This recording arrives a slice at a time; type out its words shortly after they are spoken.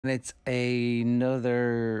It's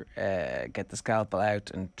another get the scalpel out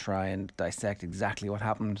and try and dissect exactly what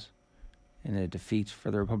happened in a defeat for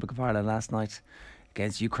the Republic of Ireland last night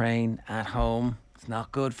against Ukraine at home. It's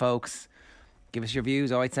not good, folks. Give us your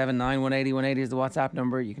views. 0879 180 180 is the WhatsApp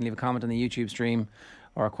number. You can leave a comment on the YouTube stream,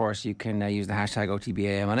 or of course you can use the hashtag OTB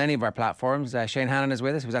AM on any of our platforms. Shane Hannon is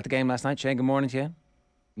with us. He was at the game last night. Shane, good morning to you.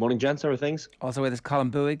 Morning, gents. How are things? Also with us, Colin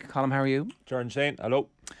Bouygues. Colin, how are you? Jordan Shane, hello.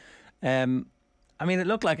 I mean, it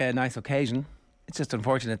looked like a nice occasion. It's just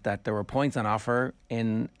unfortunate that there were points on offer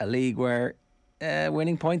in a league where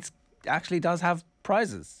winning points actually does have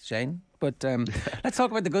prizes, Shane. But let's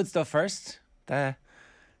talk about the good stuff first. The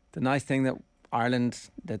nice thing that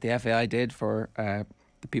that the FAI did for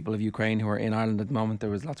the people of Ukraine who are in Ireland at the moment.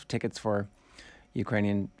 There was lots of tickets for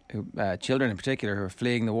Ukrainian children in particular who are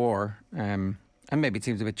fleeing the war. And maybe it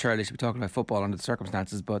seems a bit churlish to be talking about football under the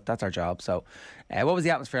circumstances, but that's our job. So what was the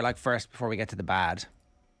atmosphere like first before we get to the bad?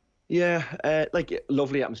 Yeah,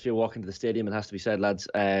 lovely atmosphere walking to the stadium, it has to be said, lads.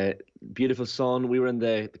 Beautiful sun. We were in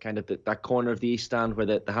the kind of that corner of the East Stand where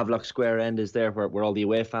the Havelock Square end is there, where all the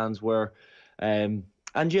away fans were. And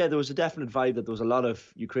yeah, there was a definite vibe that there was a lot of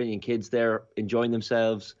Ukrainian kids there enjoying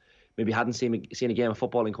themselves. Maybe hadn't seen a game of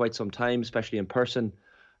football in quite some time, especially in person.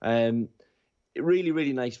 Really,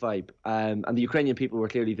 really nice vibe. And the Ukrainian people were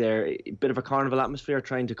clearly there. A bit of a carnival atmosphere,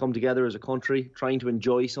 trying to come together as a country, trying to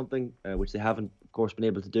enjoy something, which they haven't, of course, been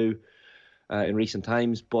able to do in recent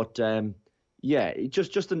times. But yeah,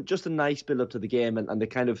 just a nice build up to the game, and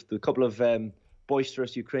the couple of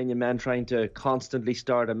boisterous Ukrainian men trying to constantly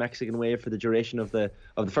start a Mexican wave for the duration of the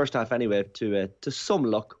first half, anyway, to some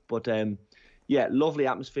luck. But yeah, lovely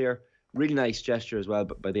atmosphere. Really nice gesture as well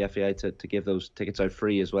by the FAI to give those tickets out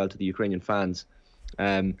free as well to the Ukrainian fans.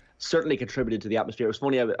 Certainly contributed to the atmosphere. It was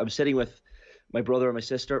funny, I was sitting with my brother and my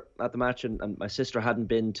sister at the match, and my sister hadn't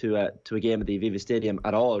been to a game at the Aviva Stadium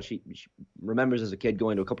at all. She remembers as a kid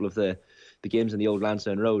going to a couple of the games in the old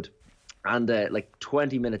Lansdowne Road. And like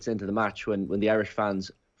 20 minutes into the match, when the Irish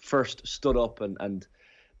fans first stood up and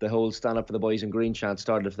the whole stand up for the boys in green chant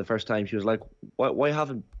started for the first time, she was like, why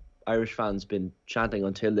haven't Irish fans been chanting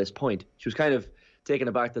until this point? She was kind of taken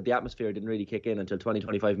aback that the atmosphere didn't really kick in until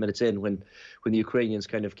 20-25 minutes in when the Ukrainians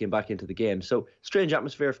kind of came back into the game. So strange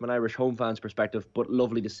atmosphere from an Irish home fans perspective, but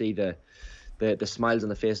lovely to see the smiles on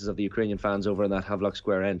the faces of the Ukrainian fans over in that Havelock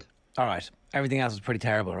Square end. All right. Everything else was pretty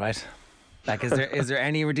terrible, right? Like, is there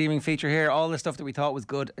any redeeming feature here? All the stuff that we thought was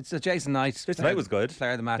good. It's Jason Knight. Jason Knight was good.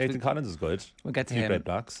 Player of the match. Nathan Collins was good. We'll get to Two him. great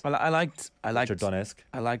blocks. Well, I liked Richard Dunn-esque.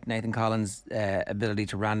 I liked Nathan Collins' ability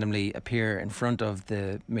to randomly appear in front of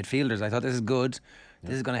the midfielders. I thought this is good. Yeah.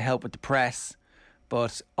 This is going to help with the press.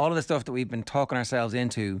 But all of the stuff that we've been talking ourselves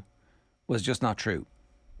into was just not true.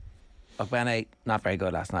 Ogbene, not very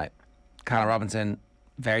good last night. Callum Robinson,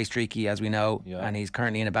 very streaky, as we know, and he's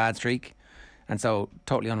currently in a bad streak, and so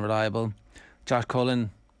totally unreliable. Josh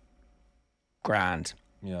Cullen, grand.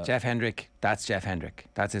 Yeah. Jeff Hendrick, that's Jeff Hendrick.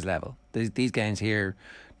 That's his level. These games here,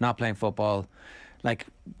 not playing football, like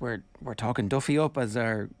we're talking Duffy up as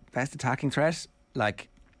our best attacking threat. Like,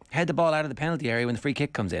 head the ball out of the penalty area when the free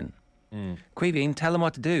kick comes in. Queeveen, tell him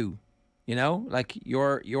what to do. You know, like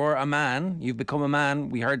you're a man. You've become a man.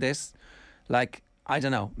 We heard this. Like, I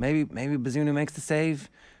don't know. Maybe Bazunu makes the save.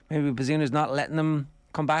 Maybe Bazunu's not letting them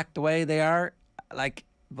come back the way they are. Like,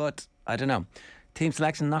 but I don't know. Team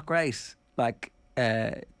selection not great. Like,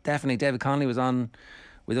 definitely David Connolly was on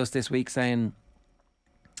with us this week saying,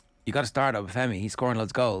 you got to start Obafemi. He's scoring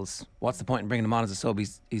loads of goals. What's the point in bringing him on as a sub?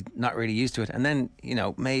 He's not really used to it. And then, you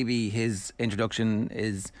know, maybe his introduction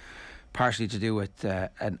is partially to do with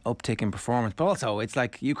an uptick in performance, but also it's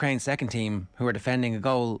like Ukraine's second team who are defending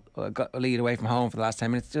a lead away from home for the last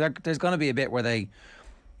 10 minutes. There's going to be a bit where they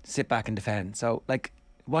sit back and defend. So, like,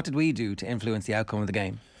 what did we do to influence the outcome of the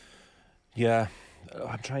game? Yeah,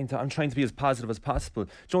 I'm trying to be as positive as possible.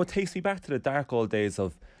 Do you know, it takes me back to the dark old days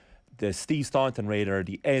of the Steve Staunton Raider,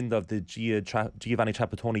 the end of the Giovanni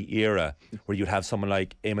Trapattoni era, where you'd have someone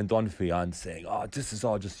like Eamon Dunphy on saying, oh, this is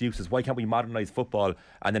all just useless, why can't we modernise football?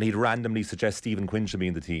 And then he'd randomly suggest Stephen Quinn should be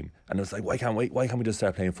in the team, and it's like, why can't we just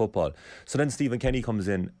start playing football? So then Stephen Kenny comes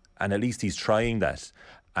in, and at least he's trying that,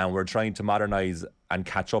 and we're trying to modernise and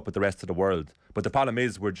catch up with the rest of the world. But the problem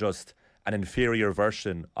is we're just an inferior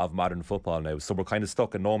version of modern football now, so we're kind of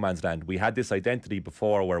stuck in no man's land. We had this identity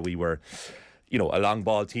before where we were, you know, a long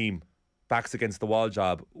ball team, backs against the wall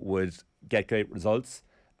job would get great results,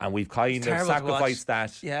 and we've kind of sacrificed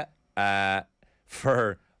that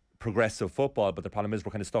for progressive football. But the problem is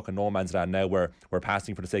we're kind of stuck in no man's land now, where we're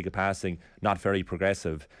passing for the sake of passing, not very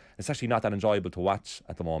progressive. It's actually not that enjoyable to watch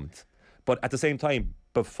at the moment. But at the same time,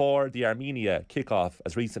 before the Armenia kickoff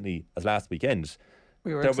as recently as last weekend,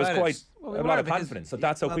 We were there was excited. quite Well, we a were lot of because- confidence. So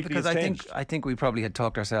that's how quickly because it's I changed. think we probably had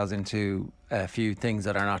talked ourselves into a few things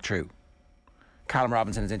that are not true. Callum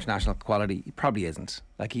Robinson is international quality. He probably isn't.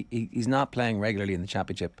 Like he's not playing regularly in the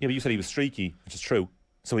championship. Yeah, but you said he was streaky, which is true.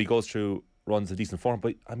 So he goes through runs of decent form.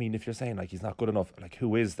 But I mean, if you're saying like he's not good enough, like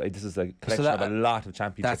who is? This is a collection of a lot of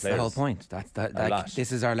championship That's players. the whole point. That's A like, lot.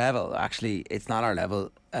 this is our level. Actually, it's not our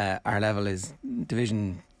level. Our level is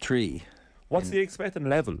Division 3. What's the expected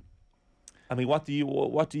level? I mean, what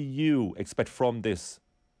do you expect from this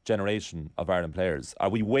generation of Ireland players? Are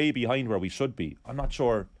we way behind where we should be? I'm not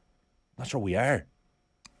sure. Not sure we are.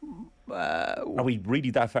 Are we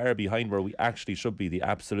really that far behind where we actually should be? The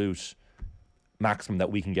absolute maximum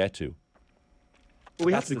that we can get to. Well,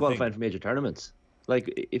 we have That's to be the qualifying thing. for major tournaments.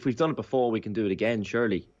 Like, if we've done it before, we can do it again,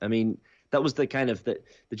 surely. I mean, that was the kind of the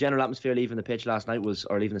general atmosphere leaving the pitch last night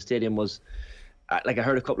or leaving the stadium was, like, I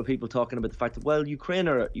heard a couple of people talking about the fact that, well, Ukraine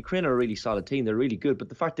are a really solid team. They're really good. But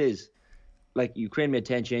the fact is, like, Ukraine made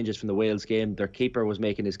 10 changes from the Wales game. Their keeper was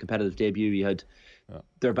making his competitive debut. You had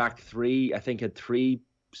their back three, I think, had 3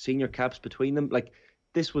 senior caps between them. Like,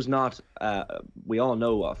 this was not, we all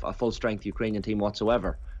know, a full-strength Ukrainian team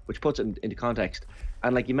whatsoever, which puts it into context.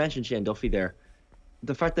 And like you mentioned, Shane Duffy there,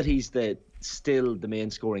 the fact that he's still the main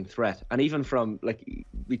scoring threat, and even from, like,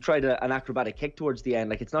 we tried an acrobatic kick towards the end,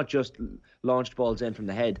 like, it's not just launched balls in from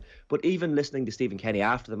the head, but even listening to Stephen Kenny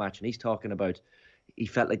after the match, and he's talking about he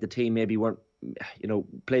felt like the team maybe weren't,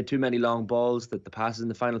 played too many long balls, that the passes in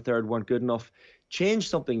the final third weren't good enough. Change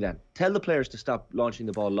something then. Tell the players to stop launching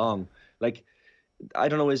the ball long. Like, I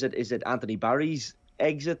don't know, is it Anthony Barry's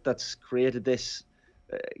exit that's created this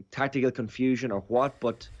tactical confusion or what?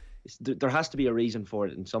 But there has to be a reason for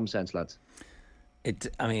it in some sense, lads.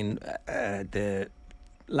 The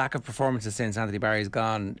lack of performances since Anthony Barry's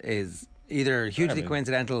gone is either hugely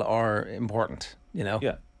coincidental or important.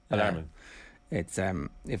 Yeah, alarming. It's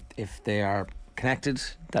if they are connected,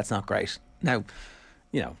 that's not great. Now,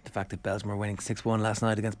 the fact that Belgium were winning 6-1 last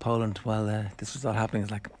night against Poland while this was all happening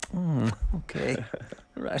is like, okay,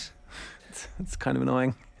 right. It's kind of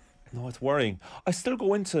annoying. No, it's worrying. I still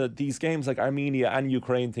go into these games like Armenia and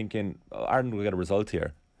Ukraine thinking Ireland will get a result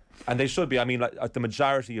here. And they should be. I mean, like, the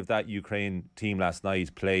majority of that Ukraine team last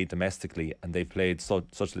night played domestically, and they played such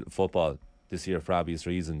little football this year for obvious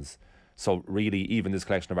reasons. So really, even this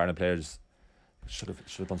collection of Ireland players should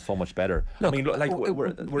have done so much better. Look, I mean, like we're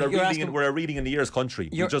a reading in the year's country.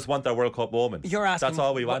 We just want our World Cup moment. You're asking, that's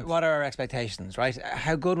all we want. What are our expectations, right?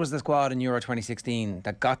 How good was the squad in Euro 2016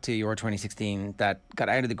 that got to Euro 2016, that got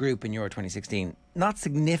out of the group in Euro 2016? Not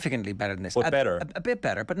significantly better than this. But better. A bit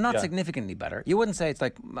better, but not significantly better. You wouldn't say it's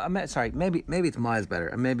like, sorry, maybe it's miles better,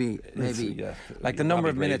 and maybe like the number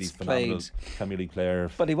of minutes played. Premier League player.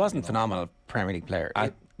 But he wasn't phenomenal Premier League player.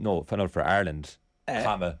 No, phenomenal for Ireland.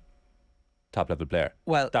 Top level player.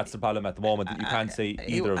 Well, that's the problem at the moment. That you can't say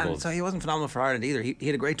either of those. So he wasn't phenomenal for Ireland either. He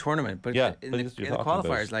had a great tournament, but in the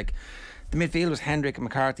qualifiers, like the midfield was Hendrick,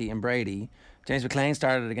 McCarthy, and Brady. James McLean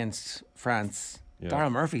started against France.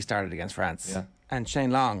 Darryl Murphy started against France, and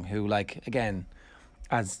Shane Long, who, like, again,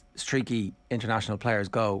 as streaky international players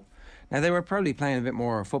go. Now, they were probably playing a bit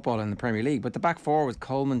more football in the Premier League, but the back four was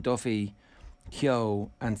Coleman, Duffy,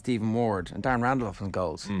 Keogh, and Stephen Ward, and Darren Randolph in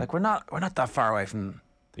goals. Like, we're not that far away from.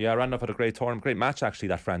 Yeah, Randolph had a great tournament, great match actually,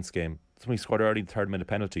 that France game. That's when he scored early, third minute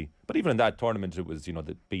penalty. But even in that tournament, it was, they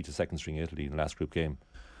beat a second string Italy in the last group game.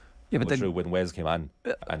 Yeah, but when Wales came on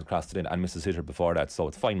and crossed it in, and Mrs. Hitter before that, so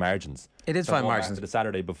it's fine margins. It is fine margins. The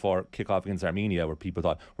Saturday before kick-off against Armenia, where people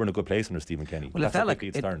thought we're in a good place under Stephen Kenny. Well, it felt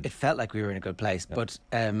like we were in a good place, but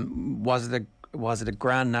was it a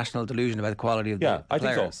grand national delusion about the quality of the players? I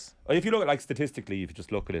think so. If you look at, statistically, if you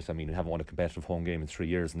just look at it, I mean, we haven't won a competitive home game in 3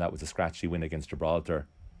 years, and that was a scratchy win against Gibraltar.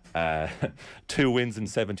 2 wins in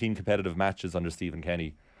 17 competitive matches under Stephen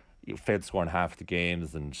Kenny. You failed to score in half the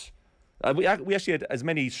games, and we actually had as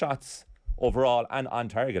many shots overall and on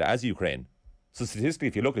target as Ukraine. So statistically,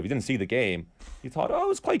 if you didn't see the game, you thought, it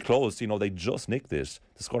was quite close. They just nicked it.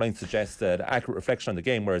 The scoreline suggests an accurate reflection on the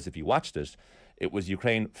game, whereas if you watched it, it was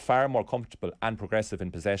Ukraine far more comfortable and progressive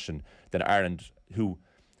in possession than Ireland, who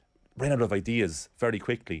ran out of ideas very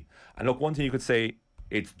quickly. And look, one thing you could say,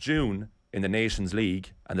 it's June in the Nations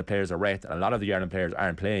League and the players are wet, and a lot of the Ireland players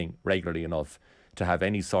aren't playing regularly enough to have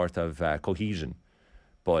any sort of cohesion.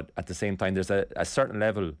 But at the same time, there's a certain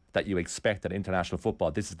level that you expect at international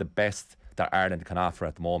football. This is the best that Ireland can offer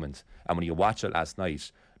at the moment. And when you watch it last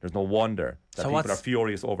night, there's no wonder that people are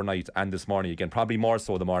furious overnight and this morning again, probably more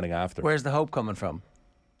so the morning after. Where's the hope coming from?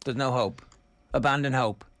 There's no hope. Abandon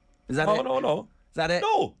hope. Is that it? No. Is that it?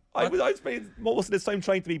 No. I spent most of this time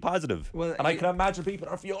trying to be positive. Well, and I can imagine people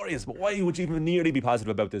are furious, but why would you even nearly be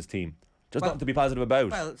positive about this team? Just nothing to be positive about.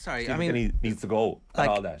 Well, sorry, Stephen Kenny needs to go and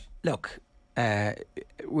all that. Look,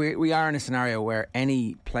 we are in a scenario where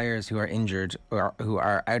any players who are injured or who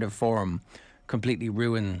are out of form completely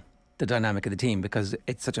ruin the dynamic of the team because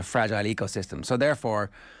it's such a fragile ecosystem. So therefore,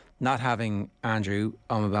 not having Andrew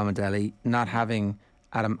Omobamidele, not having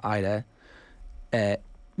Adam Ida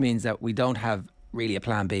means that we don't have really a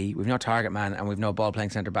plan B. We've no target man and we've no ball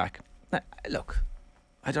playing centre back. Look,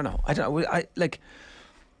 I don't know.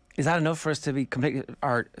 Is that enough for us to be completely?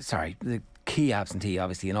 Or sorry, the key absentee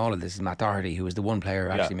obviously in all of this is Matt Doherty, who is the one player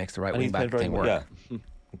who actually makes the right wing back thing work. Yeah.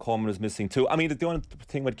 And Coleman is missing too. I mean, the only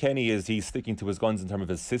thing with Kenny is he's sticking to his guns in terms of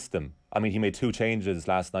his system. I mean, he made 2 changes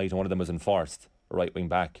last night and one of them was enforced, right wing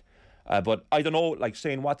back. But I don't know, like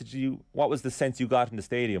Shane, what was the sense you got in the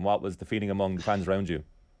stadium? What was the feeling among the fans around you?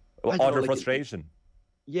 Utter frustration.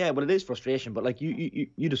 Yeah, well, it is frustration. But like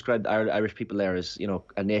you described Irish people there as, you know,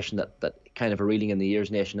 a nation that kind of a reeling in the ears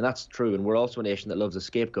nation, and that's true. And we're also a nation that loves a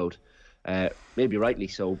scapegoat, maybe rightly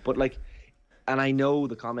so. But like, and I know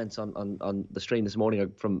the comments on the stream this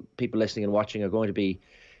morning from people listening and watching are going to be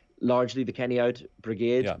largely the Kenny out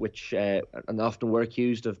brigade, which and often we're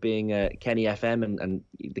accused of being Kenny FM and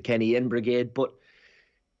the Kenny in brigade. But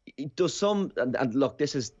it does some, and look,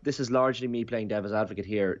 this is largely me playing devil's advocate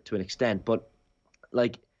here to an extent, but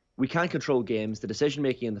like, we can't control games. The decision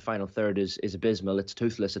making in the final third is abysmal. It's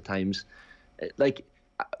toothless at times. Like,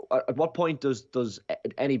 at what point does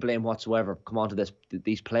any blame whatsoever come onto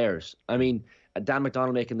these players? I mean, Dan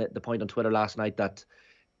McDonnell making the point on Twitter last night that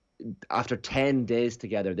after 10 days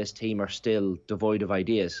together, this team are still devoid of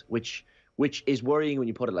ideas, which is worrying when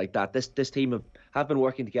you put it like that. This team have been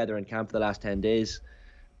working together in camp for the last 10 days,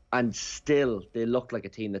 and still they look like a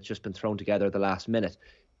team that's just been thrown together at the last minute.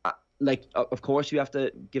 Like, of course, you have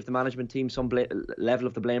to give the management team some level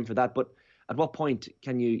of the blame for that, but at what point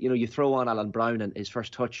can you throw on Alan Brown and his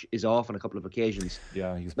first touch is off on a couple of occasions?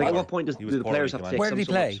 Yeah, he was like, at what point do the players have to take Where did he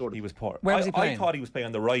play? He was poor. Where was he playing? I thought he was playing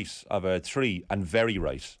on the right of a 3 and very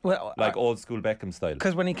right, like old school Beckham style.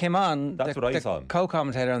 Because when he came on, that's what I saw him.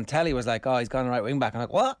 Co-commentator on the telly was like, "Oh, he's gone right wing back." I'm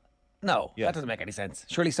like, "What? No, that doesn't make any sense.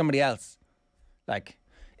 Surely somebody else." Like,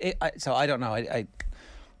 so I don't know.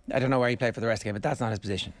 I don't know where he played for the rest of the game, but that's not his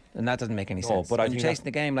position, and that doesn't make any sense. But when you're chasing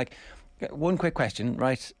the game, like, one quick question,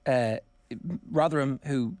 right? Rotherham,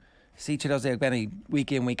 who see Chidozie Ogbeni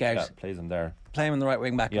week in, week out, plays him there, play him on the right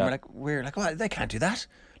wing back, and we're like, well, they can't do that.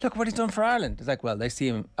 Look what he's done for Ireland. It's like, well, they see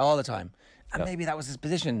him all the time, and maybe that was his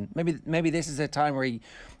position. Maybe this is a time where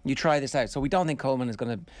you try this out. So we don't think Coleman is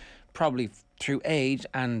going to, probably through age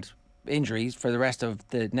and injuries for the rest of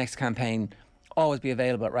the next campaign, always be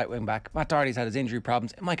available at right wing back. Matt Doherty's had his injury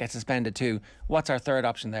problems. It might get suspended too. What's our third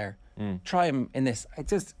option there? Try him in this.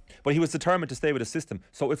 But he was determined to stay with the system.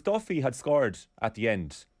 So if Duffy had scored at the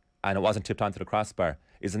end and it wasn't tipped onto the crossbar,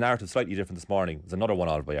 is the narrative slightly different this morning? There's another one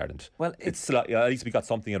all by Ireland. Well, it's still, at least we got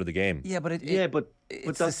something out of the game. Yeah, but but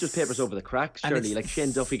that's just papers over the cracks. Surely, like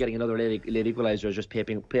Shane Duffy getting another late equaliser is just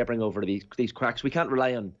papering over these cracks. We can't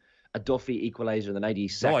rely on a Duffy equaliser in the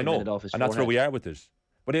 92nd minute off his and that's where we are with it.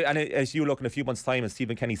 But as you look in a few months' time and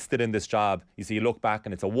Stephen Kenny's still in this job, you look back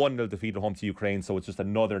and it's a 1-0 defeat at home to Ukraine, so it's just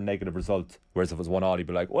another negative result. Whereas if it was 1-1, you'd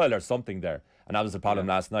be like, well, there's something there. And that was the problem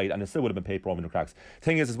last night, and it still would have been paper over the cracks.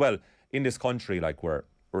 Thing is, as well, in this country, like, we're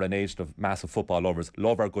a nation of massive football lovers,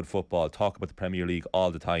 love our good football, talk about the Premier League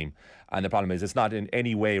all the time. And the problem is, it's not in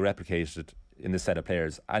any way replicated in this set of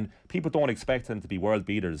players. And people don't expect them to be world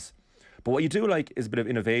beaters. But what you do like is a bit of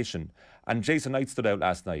innovation. And Jason Knight stood out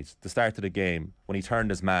last night, the start of the game, when he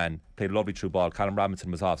turned his man, played a lovely through ball. Callum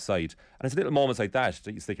Robinson was offside. And it's little moments like that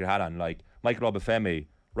you stick your hat on. Like Michael Obafemi,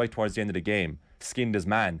 right towards the end of the game, skinned his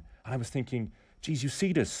man. And I was thinking, geez, you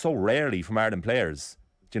see this so rarely from Ireland players.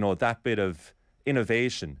 You know, that bit of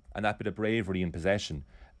innovation and that bit of bravery in possession.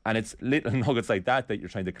 And it's little nuggets like that you're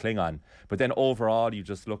trying to cling on. But then overall, you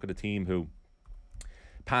just look at a team who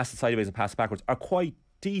pass it sideways and pass it backwards, are quite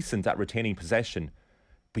decent at retaining possession,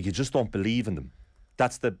 but you just don't believe in them.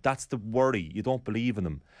 That's the worry. You don't believe in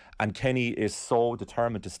them. And Kenny is so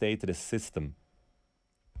determined to stay to this system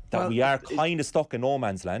that we are kind of stuck in no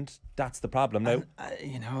man's land. That's the problem now.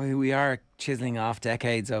 We are chiselling off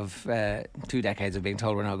decades of 2 decades of being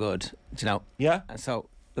told we're no good. Yeah. So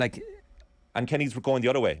and Kenny's going the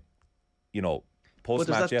other way. Post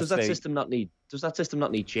match yesterday. Does that system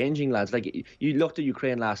not need changing, lads? Like, you looked at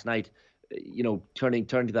Ukraine last night. Turning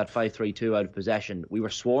to that 5-3-2 out of possession, we were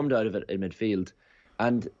swarmed out of it in midfield,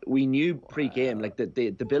 And we knew pre-game, like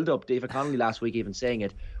the build-up, Dave Connolly last week even saying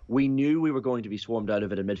it, we knew we were going to be swarmed out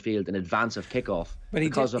of it in midfield in advance of kickoff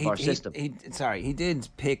because of our system. He did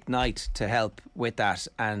pick Knight to help with that,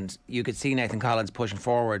 and you could see Nathan Collins pushing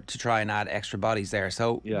forward to try and add extra bodies there.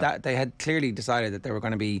 So that they had clearly decided that they were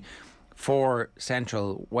going to be 4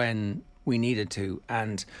 central when we needed to.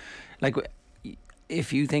 And like,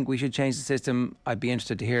 if you think we should change the system, I'd be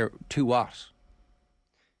interested to hear to what.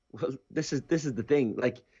 Well, this is the thing.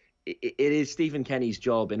 Like, it is Stephen Kenny's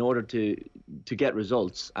job, in order to get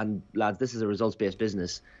results. And lads, this is a results-based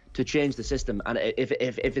business, to change the system. And if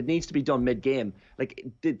it needs to be done mid-game, like,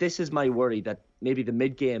 this is my worry, that maybe the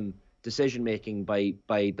mid-game decision making by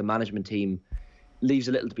the management team leaves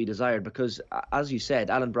a little to be desired. Because, as you said,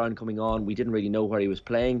 Alan Brown coming on, we didn't really know where he was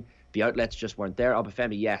playing. The outlets just weren't there.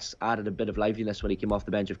 Obafemi, yes, added a bit of liveliness when he came off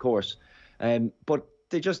the bench, of course. But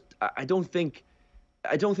they just, I don't think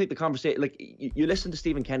the conversation, like, you listen to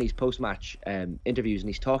Stephen Kenny's post-match interviews, and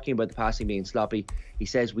he's talking about the passing being sloppy. He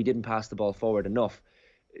says we didn't pass the ball forward enough.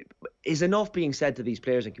 Is enough being said to these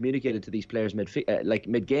players and communicated to these players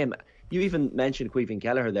mid-game? You even mentioned Caoimhín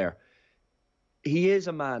Kelleher there. He is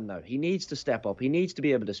a man now. He needs to step up. He needs to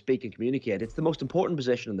be able to speak and communicate. It's the most important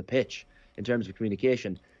position on the pitch in terms of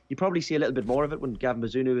communication. You probably see a little bit more of it when Gavin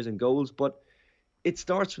Bazunu is in goals, but it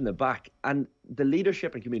starts from the back. And the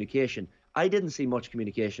leadership and communication, I didn't see much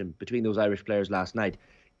communication between those Irish players last night.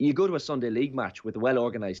 You go to a Sunday League match with a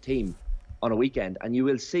well-organised team on a weekend, and you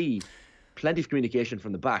will see plenty of communication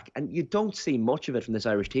from the back, and you don't see much of it from this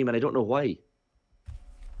Irish team, and I don't know why.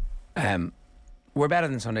 We're better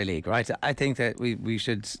than Sunday League, right? I think that we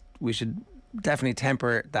should definitely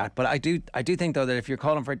temper that. But I do think, though, that if you're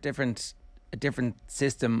calling for a different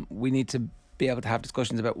system, we need to be able to have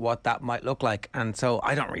discussions about what that might look like. And so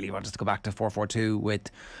I don't really want us to go back to 4-4-2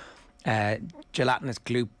 with gelatinous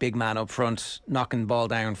gloop big man up front knocking the ball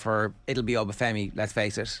down for, it'll be Obafemi, let's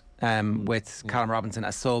face it, with Callum Robinson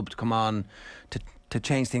as sub to come on to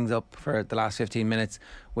change things up for the last 15 minutes,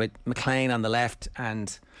 with McLean on the left,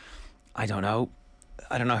 and I don't know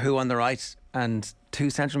who on the right, and 2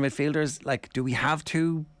 central midfielders. Like, do we have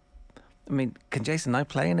 2? I mean, can Jason Knight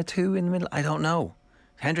play in a 2 in the middle? I don't know.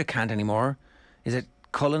 Hendrick can't anymore. Is it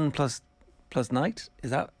Cullen plus Knight? Is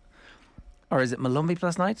that, or is it Malumbi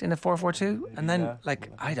plus Knight in a 4-4-2? And then,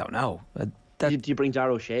 I don't know. Do you bring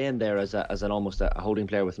Darrow Shea in there as an almost a holding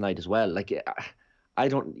player with Knight as well? Like, I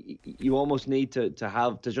don't. You almost need to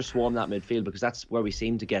just swarm that midfield, because that's where we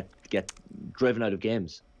seem to get driven out of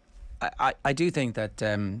games. I do think that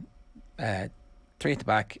 3 at the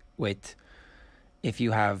back, with, if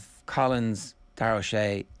you have Collins, Darrow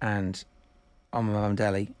Shea and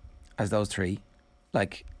Omamamdeli as those 3,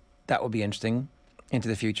 like, that would be interesting into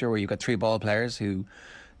the future, where you've got 3 ball players who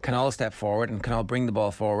can all step forward and can all bring the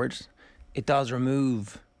ball forward. It does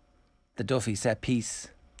remove the Duffy set piece,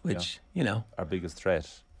 which, our biggest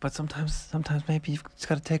threat. But sometimes maybe you've just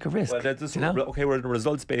got to take a risk. Well, okay, we're in a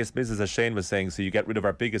results-based business, as Shane was saying, so you get rid of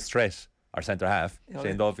our biggest threat, our centre half,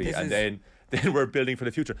 Shane Duffy, and then we're building for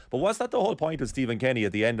the future. But was that the whole point of Stephen Kenny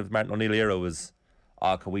at the end of Martin O'Neill era? Was,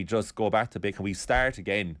 can we just go back to can we start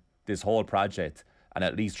again this whole project and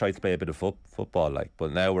at least try to play a bit of football? Like,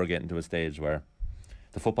 but now we're getting to a stage where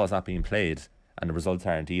the football's not being played and the results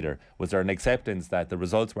aren't either. Was there an acceptance that the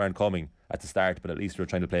results weren't coming at the start, but at least we were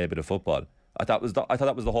trying to play a bit of football? I thought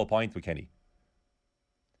that was the whole point with Kenny.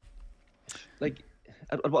 Like,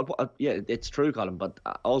 yeah, it's true, Colin. But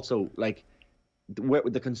also, like,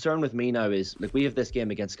 the concern with me now is, like, we have this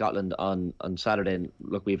game against Scotland on Saturday, and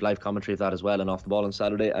look, we have live commentary of that as well, and off the ball on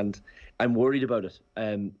Saturday, and I'm worried about it.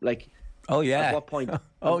 Oh yeah. At what point?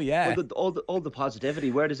 Oh yeah. All the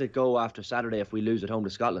positivity. Where does it go after Saturday if we lose at home to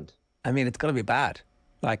Scotland? I mean, it's going to be bad.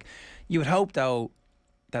 Like, you would hope, though,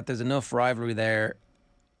 that there's enough rivalry there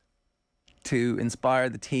to inspire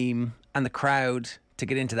the team and the crowd to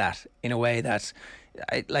get into that in a way that,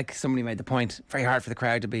 like somebody made the point, very hard for the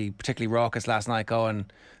crowd to be particularly raucous last night, going,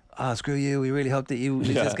 "Oh, screw you, we really hope that you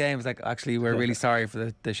lose this game." It's like, actually, we're really sorry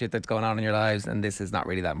for the shit that's going on in your lives, and this is not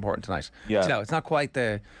really that important tonight. Yeah. It's not quite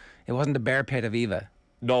it wasn't the bear pit of Eva.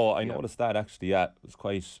 No, I noticed that, actually. Yeah, it was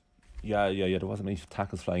quite. Yeah. There wasn't many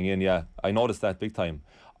tackles flying in. Yeah, I noticed that big time.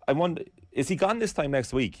 I wonder, is he gone this time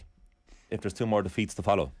next week if there's 2 more defeats to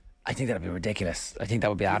follow? I think that'd be ridiculous. I think that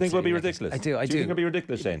would be absolutely. You think it would be ridiculous? I do. Do you think it'd be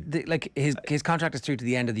ridiculous, Shane? Like, his contract is through to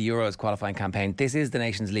the end of the Euros qualifying campaign. This is the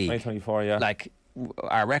Nations League. 2024, yeah. Like,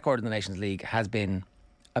 our record in the Nations League has been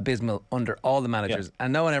abysmal under all the managers,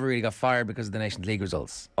 and no one ever really got fired because of the Nations League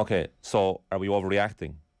results. Okay, so are we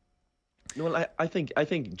overreacting? No, well, I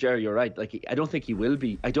think Jerry, you're right. Like, I don't think he will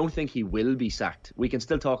be. I don't think he will be sacked. We can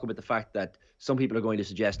still talk about the fact that some people are going to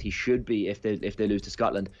suggest he should be if they lose to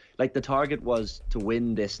Scotland. Like, the target was to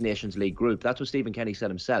win this Nations League group. That's what Stephen Kenny said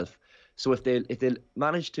himself. So if they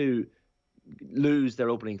manage to lose their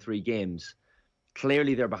opening 3 games,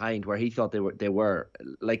 clearly they're behind where he thought they were.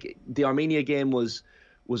 Like, the Armenia game was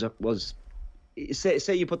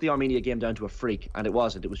say you put the Armenia game down to a freak, and it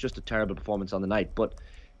wasn't. It was just a terrible performance on the night. But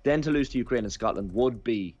then to lose to Ukraine and Scotland wouldn't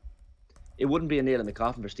be a nail in the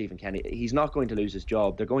coffin for Stephen Kenny. He's not going to lose his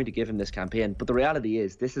job. They're going to give him this campaign. But the reality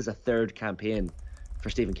is, this is a 3rd campaign for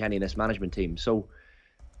Stephen Kenny and this management team. So,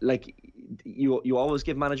 like, you always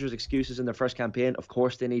give managers excuses in their first campaign. Of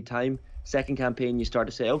course, they need time. Second campaign, you start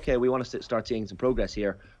to say, okay, we want to start seeing some progress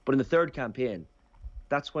here. But in the 3rd campaign,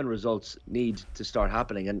 that's when results need to start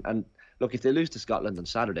happening. And look, if they lose to Scotland on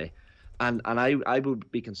Saturday, and I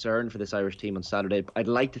would be concerned for this Irish team on Saturday. I'd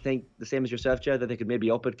like to think the same as yourself, Jed, that they could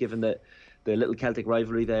maybe up it given the little Celtic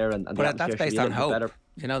rivalry there, and the But that's atmosphere based should on be a little bit hope. better.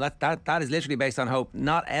 You know, that is literally based on hope,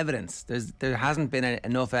 not evidence. There hasn't been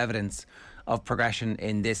enough evidence of progression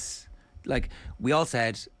in this. Like, we all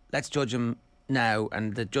said, let's judge him now,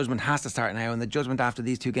 and the judgment has to start now, and the judgment after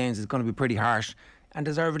these 2 games is going to be pretty harsh, and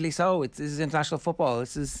deservedly so. This is international football.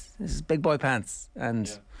 This is big boy pants,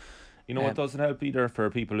 and You know what doesn't help either for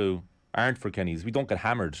people who aren't for Kenny's? We don't get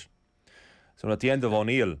hammered. So at the end of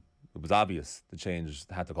O'Neill, it was obvious the change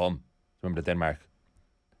had to come. Remember the Denmark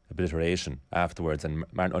obliteration afterwards, and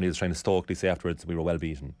Martin O'Neill's trying to stokely say afterwards we were well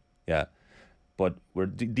beaten. Yeah. But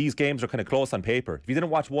these games are kind of close on paper. If you didn't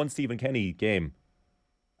watch one Stephen Kenny game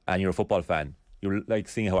and you're a football fan, you're like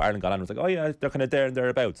seeing how Ireland got on. It was like, oh yeah, they're kind of there and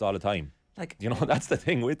thereabouts all the time. like, You know, that's the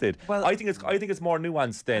thing with it. Well, I think it's more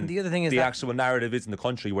nuanced than the other thing is the that- actual narrative is in the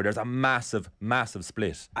country, where there's a massive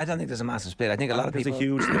split. I don't think there's a massive split. I think a lot of There's people. a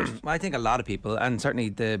huge split. I think a lot of people, and certainly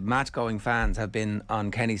the match-going fans, have been on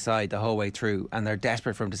Kenny's side the whole way through, and they're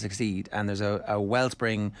desperate for him to succeed. And there's a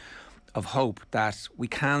wellspring of hope that we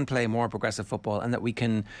can play more progressive football, and that we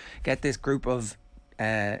can get this group of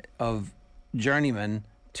journeymen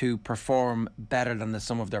to perform better than the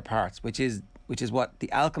sum of their parts, which is what the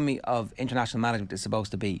alchemy of international management is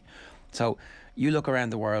supposed to be. So you look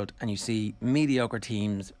around the world and you see mediocre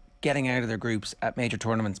teams getting out of their groups at major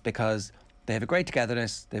tournaments because they have a great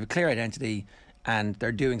togetherness, they have a clear identity, and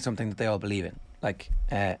they're doing something that they all believe in. Like,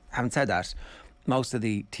 having said that, most of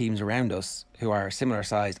the teams around us who are similar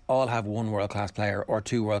sized all have one world-class player or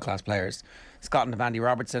 2 world-class players. Scotland have Andy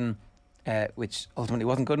Robertson, which ultimately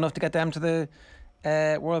wasn't good enough to get them to the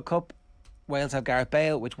World Cup. Wales have Gareth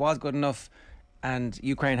Bale, which was good enough, and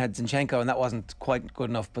Ukraine had Zinchenko, and that wasn't quite good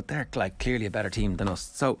enough, but they're like clearly a better team than us.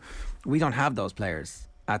 So we don't have those players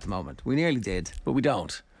at the moment. We nearly did, but we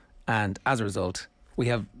don't, and as a result we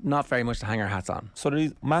have not very much to hang our hats on. So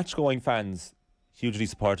these match-going fans hugely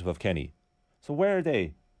supportive of Kenny. So where are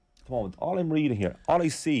they at the moment? All I'm reading here, all I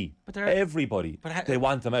see, But they're- everybody, but how- they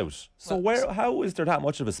want them out. So how is there that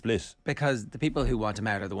much of a split? Because the people who want him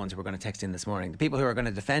out are the ones who were going to text in this morning. The people who are going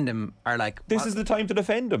to defend him are like, This is the time to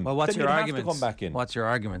defend him. well, what's Then your you'd argument? have to come back in. What's your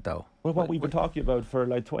argument, though? Well, what we've been talking about for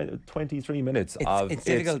like 23 minutes. It's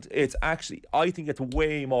difficult. It's actually, I think it's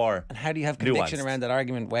way more. And how do you have conviction nuanced. around that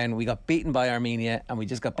argument when we got beaten by Armenia and we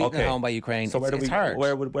just got beaten at home by Ukraine? So it's hard.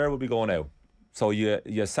 where would we go now? So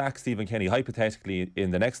you sack Stephen Kenny hypothetically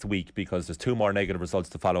in the next week because there's 2 more negative results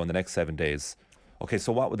to follow in the next 7 days. Okay,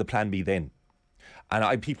 so what would the plan be then?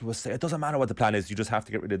 And people will say, it doesn't matter what the plan is, you just have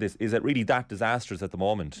to get rid of this. Is it really that disastrous at the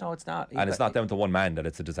moment? No, it's not. And it's not down to one man that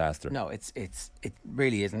it's a disaster. No, it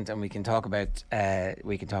really isn't, and we can talk about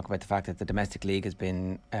the fact that the domestic league has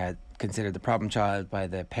been considered the problem child by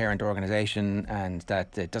the parent organisation, and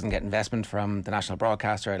that it doesn't get investment from the national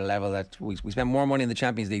broadcaster at a level that we spend more money in the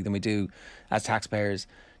Champions League than we do as taxpayers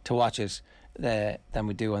to watch it than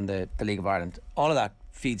we do on the League of Ireland. All of that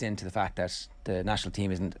feeds into the fact that the national team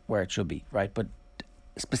isn't where it should be, right? But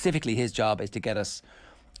specifically, his job is to get us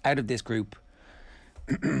out of this group,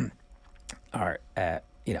 or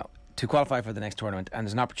to qualify for the next tournament. And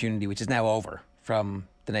there's an opportunity which is now over from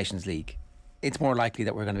the Nations League. It's more likely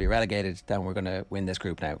that we're going to be relegated than we're going to win this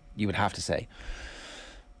group now, you would have to say.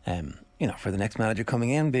 For the next manager coming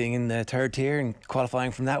in, being in the 3rd tier and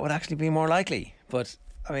qualifying from that would actually be more likely. But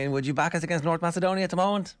I mean, would you back us against North Macedonia at the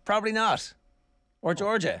moment? Probably not. Or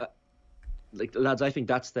Georgia. Like, lads, I think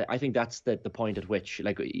that's the point at which,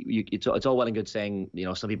 like, it's all well and good saying,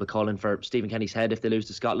 some people calling for Stephen Kenny's head if they lose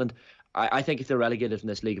to Scotland. I think if they're relegated from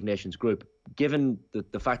this League of Nations group, given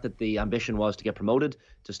the fact that the ambition was to get promoted,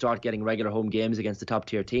 to start getting regular home games against the top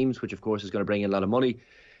tier teams, which of course is going to bring in a lot of money,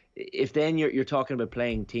 if then you're talking about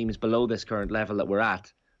playing teams below this current level that we're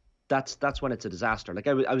at, that's when it's a disaster. Like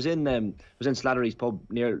I was in Slattery's pub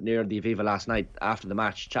near the Aviva last night after the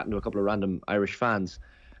match, chatting to a couple of random Irish fans,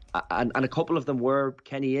 and a couple of them were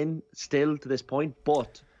Kenny in still to this point,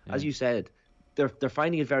 but as you said, they're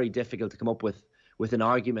finding it very difficult to come up with an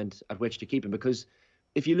argument at which to keep him, because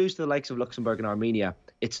if you lose to the likes of Luxembourg and Armenia,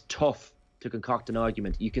 it's tough to concoct an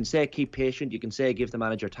argument. You can say keep patient, you can say give the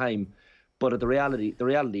manager time, but the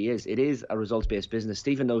reality is it is a results-based business.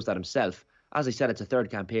 Stephen knows that himself. As I said, it's a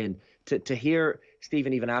third campaign. To hear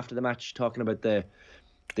Stephen even after the match talking about the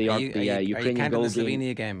Ukrainian goal the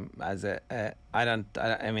Slovenia game as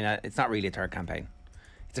I mean, it's not really a third campaign.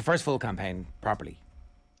 It's the first full campaign properly.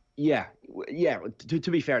 Yeah.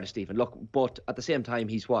 To be fair to Stephen, look, but at the same time,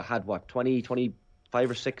 he's had 20,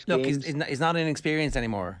 25 or 6 games. Look, he's not inexperienced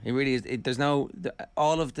anymore. He really is. There's no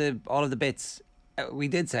all of the bits. We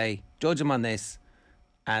did say judge him on this,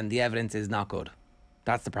 and the evidence is not good.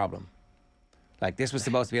 That's the problem. Like, this was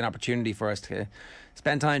supposed to be an opportunity for us to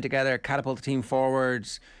spend time together, catapult the team forward,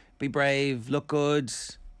 be brave, look good,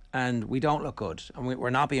 and we don't look good, and we're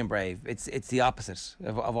not being brave. It's the opposite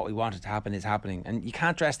of what we wanted to happen is happening, and you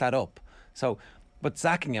can't dress that up. So, but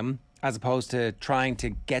sacking him as opposed to trying to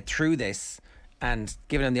get through this and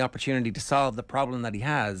giving him the opportunity to solve the problem that he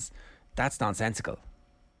has, that's nonsensical.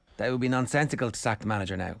 That would be nonsensical to sack the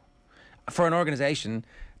manager now for an organisation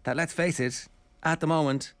that, let's face it, at the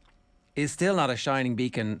moment is still not a shining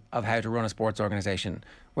beacon of how to run a sports organisation.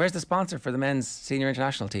 Where's the sponsor for the men's senior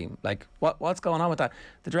international team? Like, what's going on with that?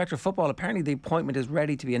 The director of football, apparently the appointment is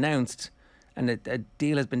ready to be announced and a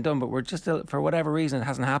deal has been done, but we're just still, for whatever reason, it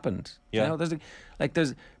hasn't happened. Yeah. You know,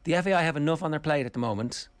 there's the FAI have enough on their plate at the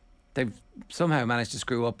moment. They've somehow managed to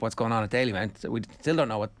screw up what's going on at Dalymount. We still don't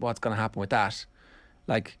know what's going to happen with that.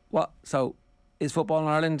 Like, what? So, is football in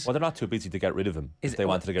Ireland? Well, they're not too busy to get rid of him. If they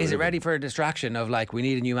wanted to get rid of him. Is it ready for a distraction of, like, we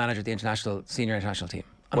need a new manager at the senior international team?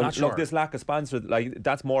 I'm not sure. Look, this lack of sponsor, like,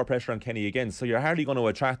 that's more pressure on Kenny again. So you're hardly going to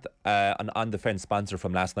attract an on-the-fence sponsor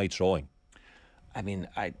from last night's showing. I mean,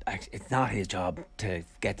 it's not his job to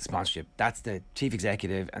get the sponsorship. That's the chief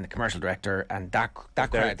executive and the commercial director, and that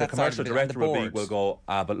crowd. The commercial director will go.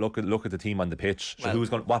 But look at the team on the pitch. So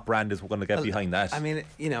what brand is going to get behind that? I mean,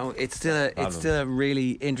 you know, it's still a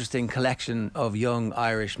really interesting collection of young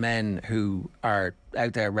Irish men who are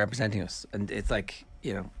out there representing us, and it's like,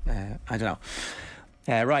 you know, I don't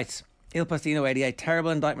know. Right. Il Postino 88,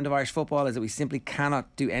 terrible indictment of Irish football is that we simply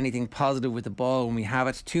cannot do anything positive with the ball when we have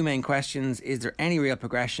it. 2 main questions: is there any real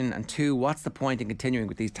progression? And 2, what's the point in continuing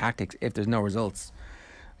with these tactics if there's no results?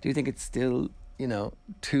 Do you think it's still, you know,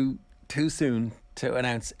 too soon to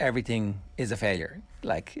announce everything is a failure?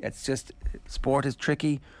 Like, it's just, sport is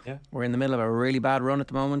tricky. Yeah. We're in the middle of a really bad run at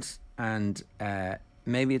the moment, and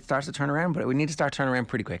maybe it starts to turn around, but we need to start turning around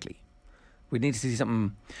pretty quickly. We need to see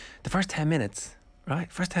something. The first 10 minutes,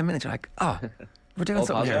 right? First 10 minutes, you're like, oh, we're doing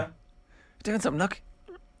something here. We're doing something. Look,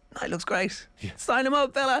 it looks great. Yeah. Sign him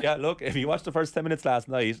up, fella. Yeah, look, if you watched the first 10 minutes last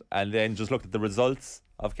night and then just looked at the results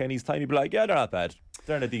of Kenny's time, you'd be like, yeah, they're not bad.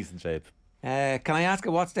 They're in a decent shape. Can I ask,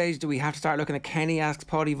 at what stage do we have to start looking at Kenny? Asks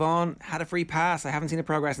Paddy Vaughan. Had a free pass. I haven't seen a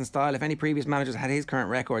progress in style. If any previous managers had his current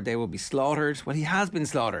record, they will be slaughtered. Well, he has been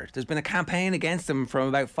slaughtered. There's been a campaign against him from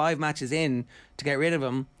about 5 matches in to get rid of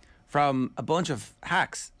him from a bunch of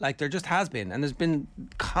hacks. Like, there just has been. And there's been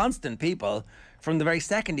constant people from the very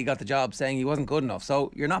second he got the job saying he wasn't good enough. So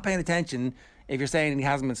you're not paying attention if you're saying he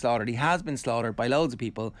hasn't been slaughtered. He has been slaughtered by loads of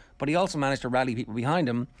people, but he also managed to rally people behind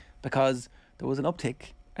him because there was an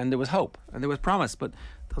uptick and there was hope and there was promise. But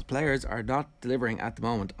those players are not delivering at the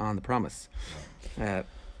moment on the promise.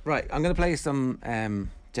 Right, I'm going to play some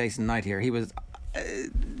Jason Knight here. He was...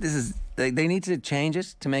 they need to change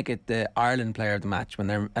it to make it the Ireland player of the match when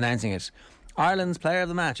they're announcing it. Ireland's player of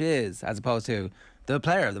the match is, as opposed to the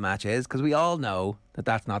player of the match is, because we all know that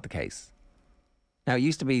that's not the case. Now, it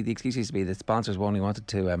used to be, the excuse used to be that sponsors only wanted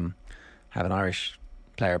to have an Irish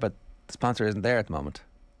player, but the sponsor isn't there at the moment.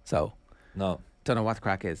 So, no, don't know what the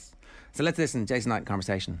crack is. So let's listen. Jason Knight in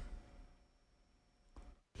conversation.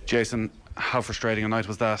 Jason, how frustrating a night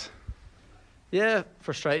was that? Yeah,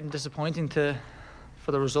 frustrating, disappointing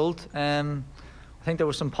for the result. I think there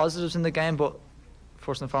were some positives in the game, but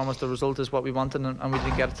first and foremost, the result is what we wanted, and we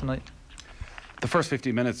didn't get it tonight. The first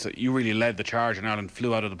 15 minutes, you really led the charge, and Ireland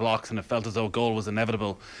flew out of the blocks, and it felt as though a goal was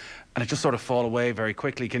inevitable, and it just sort of fall away very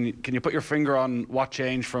quickly. Can you put your finger on what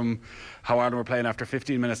changed from how Ireland were playing after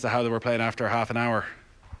 15 minutes to how they were playing after half an hour?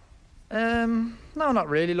 No, not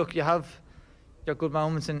really. Look, you have your good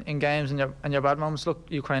moments in games and your bad moments. Look,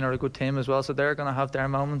 Ukraine are a good team as well, so they're going to have their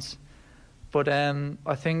moments. But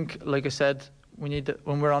I think, like I said,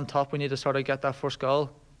 when we're on top, we need to sort of get that first goal.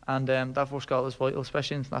 And that first goal is vital,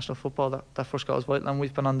 especially in international football. That first goal is vital, and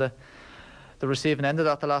we've been on the receiving end of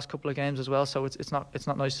that the last couple of games as well. So it's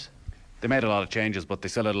not nice. They made a lot of changes, but they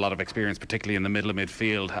still had a lot of experience, particularly in the middle of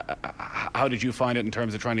midfield. How did you find it in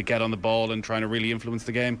terms of trying to get on the ball and trying to really influence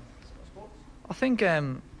the game? I think I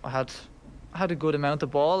had a good amount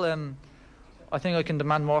of ball. I think I can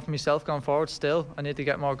demand more from myself going forward still. I need to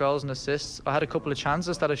get more goals and assists. I had a couple of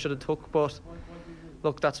chances that I should have took, but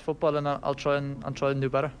look, that's football, and I'll try and do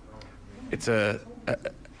better. It's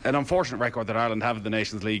an unfortunate record that Ireland have in the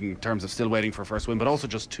Nations League in terms of still waiting for a first win, but also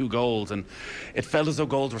just 2 goals, and it felt as though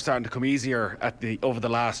goals were starting to come easier over the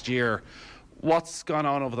last year. What's gone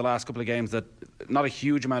on over the last couple of games that not a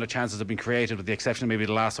huge amount of chances have been created, with the exception of maybe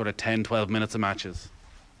the last sort of 10-12 minutes of matches?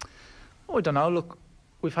 Oh, I don't know. Look,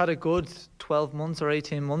 we've had a good 12 months or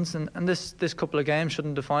 18 months, and this couple of games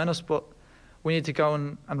shouldn't define us, but we need to go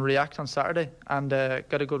and react on Saturday and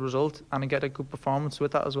get a good result and get a good performance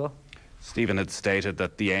with that as well. Stephen had stated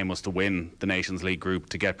that the aim was to win the Nations League group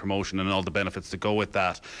to get promotion and all the benefits to go with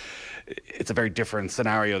that. It's a very different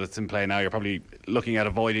scenario that's in play now. You're probably looking at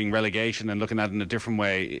avoiding relegation and looking at it in a different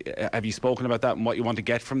way. Have you spoken about that and what you want to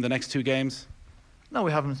get from the next 2 games? No,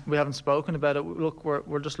 we haven't spoken about it. Look,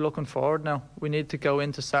 we're just looking forward now. We need to go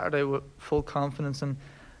into Saturday with full confidence and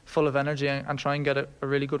full of energy and try and get a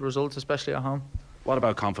really good result, especially at home. What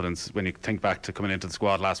about confidence when you think back to coming into the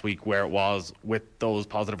squad last week, where it was with those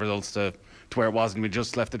positive results to where it was, and we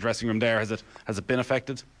just left the dressing room there? Has it been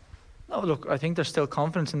affected? No, look, I think there's still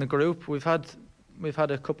confidence in the group. We've had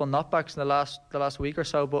a couple of knockbacks in the last week or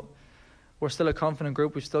so, but we're still a confident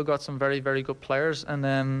group. We've still got some very, very good players,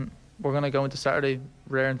 and we're going to go into Saturday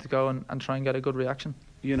raring to go and try and get a good reaction.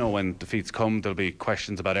 You know, when defeats come, there'll be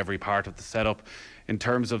questions about every part of the setup. In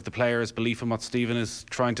terms of the players' belief in what Stephen is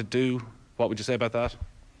trying to do, what would you say about that?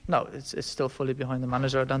 No, it's still fully behind the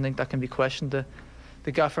manager. I don't think that can be questioned.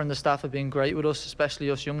 The gaffer and the staff have been great with us, especially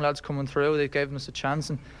us young lads coming through. They've given us a chance,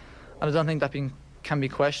 and I don't think that can be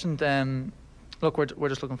questioned. Look, we're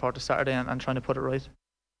just looking forward to Saturday and trying to put it right.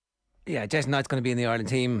 Yeah, Jason Knight's going to be in the Ireland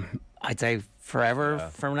team, I'd say, forever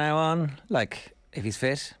from now on. Like, if he's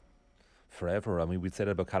fit. Forever. I mean, we'd said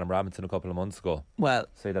that about Callum Robinson a couple of months ago. Well,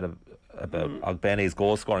 say that about Ogbene's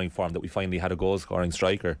goal scoring form, that we finally had a goal scoring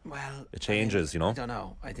striker. Well, it changes, you know. I don't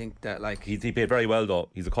know. I think that he played very well though.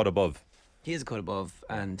 He's a cut above. He is a cut above,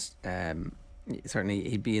 and certainly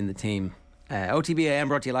he'd be in the team. OTB AM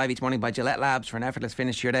brought to you live each morning by Gillette Labs for an effortless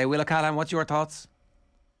finish to your day. Will O'Callaghan, what's your thoughts?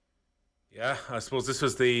 Yeah, I suppose this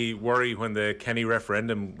was the worry when the Kenny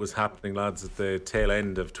referendum was happening, lads, at the tail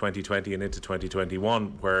end of 2020 and into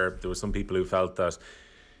 2021, where there were some people who felt that,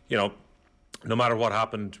 you know, no matter what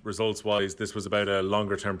happened results-wise, this was about a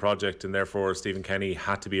longer-term project, and therefore Stephen Kenny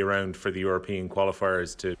had to be around for the European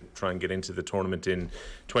qualifiers to try and get into the tournament in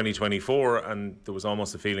 2024. And there was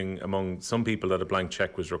almost a feeling among some people that a blank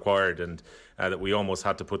cheque was required, and that we almost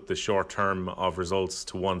had to put the short term of results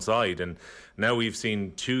to one side. And now we've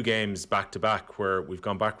seen 2 games back-to-back where we've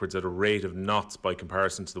gone backwards at a rate of knots by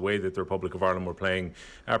comparison to the way that the Republic of Ireland were playing,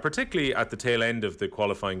 particularly at the tail end of the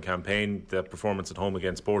qualifying campaign. The performance at home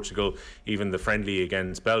against Portugal, even the friendly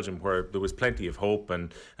against Belgium, where there was plenty of hope,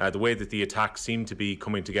 and the way that the attack seemed to be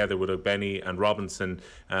coming together with Ogbene and Robinson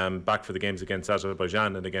back for the games against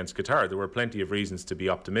Azerbaijan and against Qatar, there were plenty of reasons to be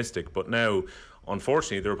optimistic. But now,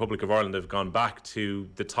 unfortunately, the Republic of Ireland have gone back to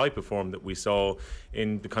the type of form that we saw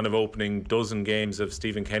in the kind of opening dozen games of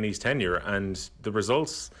Stephen Kenny's tenure, and the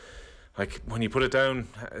results, like, when you put it down,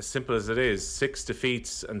 as simple as it is, 6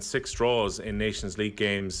 defeats and 6 draws in Nations League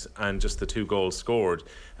games and just the 2 goals scored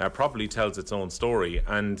probably tells its own story.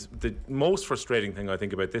 And the most frustrating thing I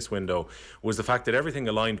think about this window was the fact that everything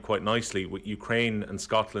aligned quite nicely with Ukraine and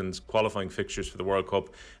Scotland's qualifying fixtures for the World Cup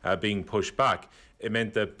being pushed back. It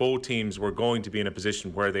meant that both teams were going to be in a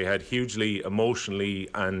position where they had hugely emotionally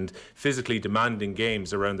and physically demanding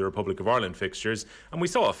games around the Republic of Ireland fixtures. And we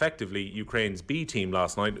saw effectively Ukraine's B team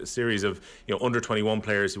last night, a series of under 21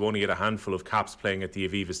 players who only had a handful of caps playing at the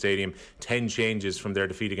Aviva Stadium, 10 changes from their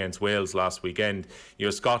defeat against Wales last weekend.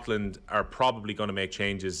 Scotland are probably going to make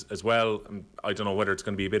changes as well. I don't know whether it's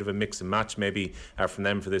going to be a bit of a mix and match maybe from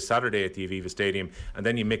them for this Saturday at the Aviva Stadium. And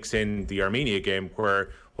then you mix in the Armenia game,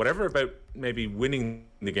 where whatever about maybe winning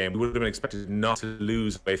the game, we would have been expected not to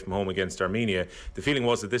lose away from home against Armenia. The feeling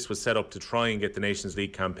was that this was set up to try and get the Nations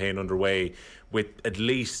League campaign underway with at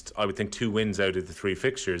least, I would think, 2 wins out of the 3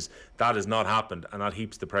 fixtures. That has not happened, and that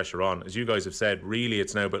heaps the pressure on. As you guys have said, really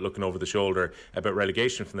it's now about looking over the shoulder about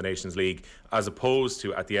relegation from the Nations League, as opposed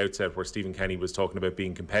to at the outset where Stephen Kenny was talking about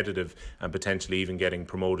being competitive and potentially even getting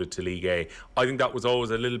promoted to League A. I think that was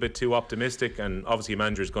always a little bit too optimistic, and obviously a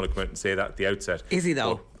manager is going to come out and say that at the outset. Is he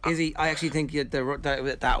though? Izzy, I actually think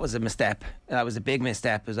that was a misstep. That was a big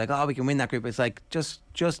misstep. It was like, oh, we can win that group. It's like, just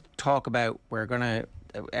talk about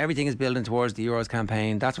everything is building towards the Euros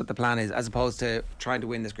campaign. That's what the plan is, as opposed to trying to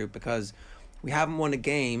win this group, because we haven't won a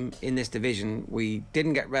game in this division. We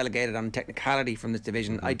didn't get relegated on technicality from this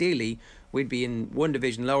division. Ideally, we'd be in one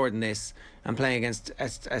division lower than this and playing against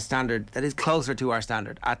a standard that is closer to our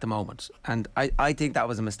standard at the moment. And I think that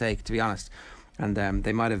was a mistake, to be honest. And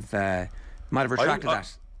they might have retracted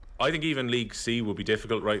that. I think even League C will be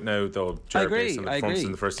difficult right now, though. I agree. Based on the performance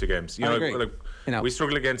in the first two games. I agree. We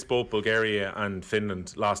struggled against both Bulgaria and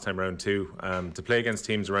Finland last time round too. To play against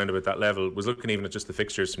teams around about that level, was looking even at just the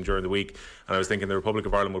fixtures from during the week, and I was thinking the Republic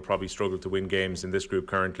of Ireland will probably struggle to win games in this group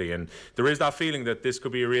currently. And there is that feeling that this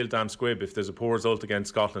could be a real damn squib. If there's a poor result against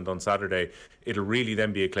Scotland on Saturday, it'll really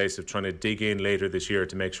then be a case of trying to dig in later this year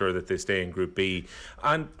to make sure that they stay in Group B.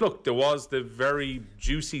 And look, there was the very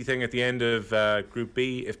juicy thing at the end of Group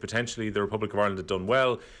B. If potentially the Republic of Ireland had done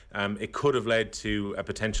well, it could have led to a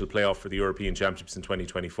potential playoff for the European Championships in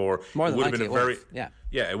 2024. More than likely, it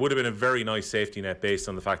would have been a very nice safety net based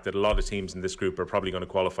on the fact that a lot of teams in this group are probably going to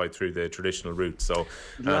qualify through the traditional route. So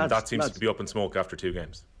that seems to be up in smoke after two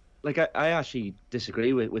games. Like I actually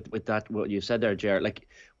disagree with that, what you said there, Ger. Like,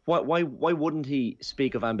 why wouldn't he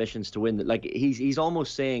speak of ambitions to win? Like he's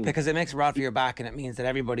almost saying, because it makes a rod for your back, and it means that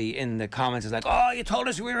everybody in the comments is like, oh, you told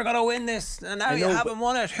us we were going to win this and now you haven't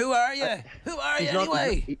won it. Who are you? Who are you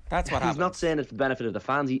anyway? That's what happens. He's not saying it for the benefit of the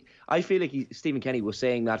fans. I feel like Stephen Kenny was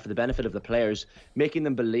saying that for the benefit of the players, making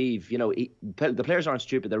them believe, the players aren't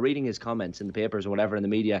stupid. They're reading his comments in the papers or whatever in the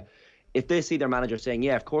media. If they see their manager saying,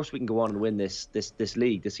 yeah, of course we can go on and win this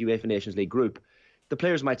league, this UEFA Nations League group, the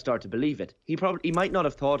players might start to believe it. He might not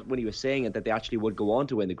have thought when he was saying it that they actually would go on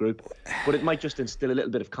to win the group, but it might just instill a little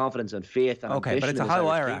bit of confidence and faith and ambition. Okay, but it's a high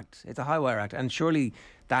wire act. It's a high wire act, and surely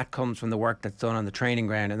that comes from the work that's done on the training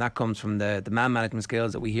ground, and that comes from the man management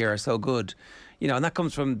skills that we hear are so good, and that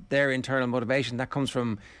comes from their internal motivation. That comes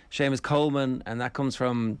from Seamus Coleman, and that comes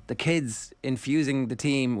from the kids infusing the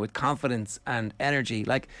team with confidence and energy.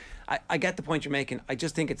 Like, I get the point you're making. I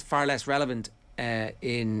just think it's far less relevant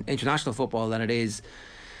in international football than it is.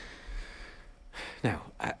 Now,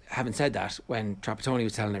 having said that, when Trapattoni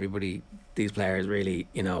was telling everybody these players really,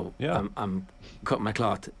 I'm cutting my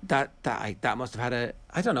cloth, that must have had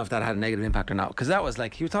I don't know if that had a negative impact or not, because that was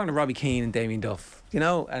like, he was talking to Robbie Keane and Damien Duff,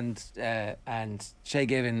 and Shay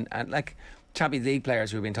Given, and like Champions League players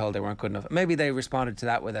who were being told they weren't good enough. Maybe they responded to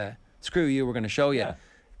that with a screw you, we're going to show you. Yeah.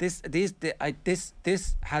 This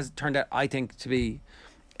has turned out, I think, to be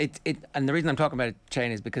and the reason I'm talking about it,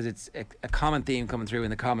 Shane, is because it's a common theme coming through in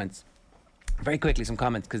the comments. Very quickly, some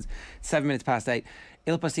comments, because 7 minutes past 8.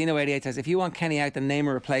 Il Pacino 88 says, if you want Kenny out, then name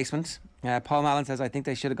a replacement. Paul Mallon says, I think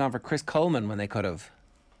they should have gone for Chris Coleman when they could have.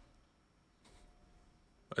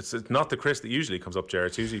 It's not the Chris that usually comes up,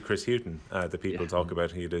 Jared. It's usually Chris Hughton that people talk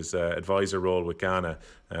about. He had his advisor role with Ghana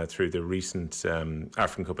through the recent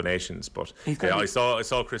African Cup of Nations. But I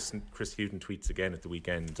saw Chris Hughton tweets again at the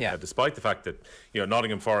weekend, despite the fact that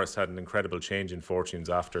Nottingham Forest had an incredible change in fortunes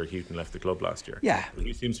after Hughton left the club last year. Yeah,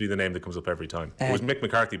 he seems to be the name that comes up every time. It was Mick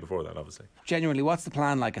McCarthy before that, obviously. Genuinely, what's the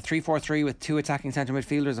plan? Like a 3-4-3 with two attacking centre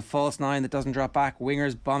midfielders, a false nine that doesn't drop back,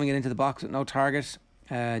 wingers bombing it into the box with no target.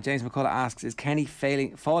 James McCullough asks, is Kenny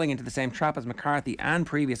falling into the same trap as McCarthy and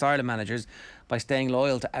previous Ireland managers by staying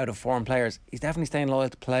loyal to out-of-form players? He's definitely staying loyal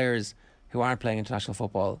to players who aren't playing international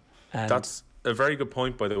football. That's a very good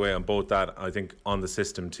point, by the way, on both that, I think, on the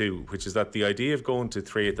system too, which is that the idea of going to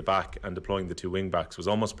three at the back and deploying the two wing-backs was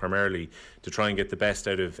almost primarily to try and get the best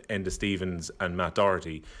out of Enda Stevens and Matt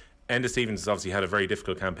Doherty. Enda Stevens has obviously had a very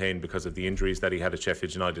difficult campaign because of the injuries that he had at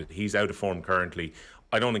Sheffield United. He's out of form currently.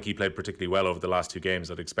 I don't think he played particularly well over the last two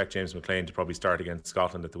games. I'd expect James McLean to probably start against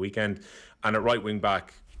Scotland at the weekend. And at right wing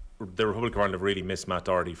back, the Republic of Ireland have really missed Matt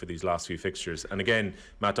Doherty for these last few fixtures. And again,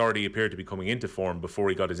 Matt Doherty appeared to be coming into form before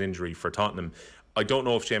he got his injury for Tottenham. I don't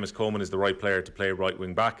know if Seamus Coleman is the right player to play right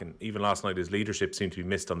wing back, and even last night his leadership seemed to be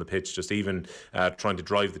missed on the pitch, just even trying to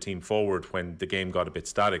drive the team forward when the game got a bit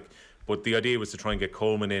static. But the idea was to try and get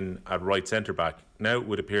Coleman in at right centre back. Now it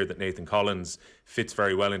would appear that Nathan Collins fits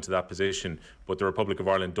very well into that position, but the Republic of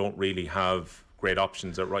Ireland don't really have great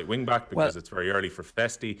options at right wing back because it's very early for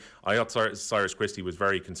Festi. I thought Cyrus Christie was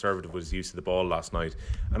very conservative with his use of the ball last night,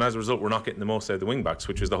 and as a result we're not getting the most out of the wing backs,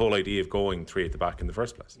 which was the whole idea of going three at the back in the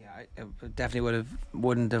first place. Yeah, I definitely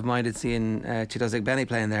wouldn't have minded seeing Chidozig Benny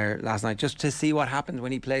playing there last night, just to see what happens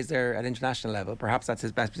when he plays there at international level. Perhaps that's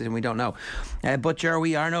his best position, we don't know. But Ger,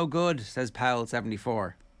 we are no good, says Powell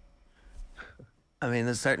 74. I mean,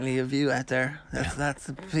 there's certainly a view out there. That's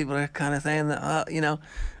people are kind of saying that,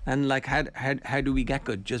 and like, how do we get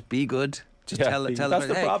good? Just be good. Just Yeah, tell that's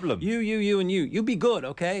the the hey, problem. You and you. You be good,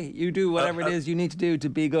 okay? You do whatever it is you need to do to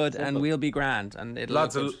be good, and we'll be grand. And it'll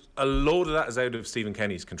Lads, look good. a load of that is out of Stephen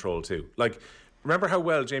Kenny's control too. Like, remember how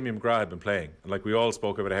well Jamie McGrath had been playing? And like we all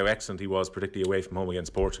spoke about how excellent he was, particularly away from home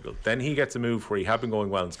against Portugal. Then he gets a move where he had been going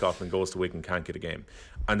well in Scotland, goes to Wigan, can't get a game.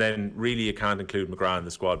 And then really you can't include McGrath in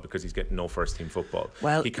the squad because he's getting no first team football.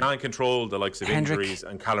 Well, he can't control the likes of Hendrick, injuries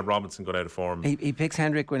and Callum Robinson going out of form. He picks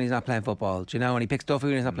Hendrick when he's not playing football, do you know, and he picks Duffy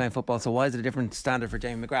when he's not playing football. So why is it a different standard for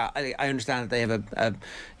Jamie McGrath? I understand that they have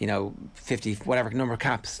a 50 whatever number of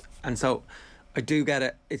caps, and so I do get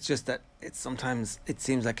it. It's just that it's sometimes it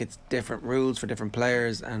seems like it's different rules for different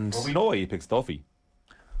players, and Well, we know why he picks Duffy.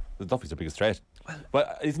 Duffy's the biggest threat.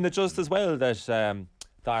 But isn't it just as well that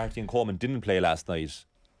Doherty and Coleman didn't play last night?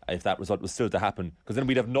 If that result was still to happen, because then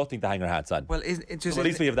we'd have nothing to hang our hats on. well, it's just So at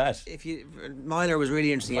least we have that. Myler was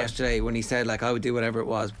really interesting yesterday when he said like I would do whatever it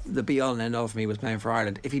was. The be all and end all for me was playing for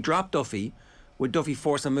Ireland. If he dropped Duffy, would Duffy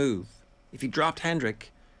force a move? If he dropped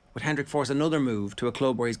Hendrick, would Hendrick force another move to a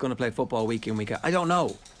club where he's going to play football week in week out? I don't know.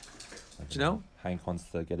 Do you know? Hank wants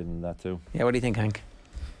to get in that too. Yeah, what do you think, Hank?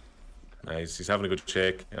 He's having a good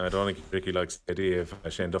shake. I don't think Ricky likes the idea of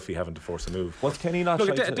Shane Duffy having to force a move. What's Kenny not Look,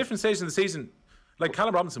 trying at to... different stages of the season, like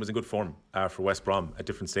Callum Robinson was in good form for West Brom at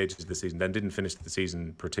different stages of the season, then didn't finish the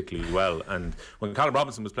season particularly well. And when Callum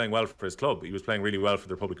Robinson was playing well for his club, he was playing really well for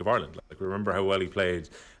the Republic of Ireland. Like, remember how well he played,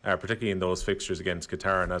 particularly in those fixtures against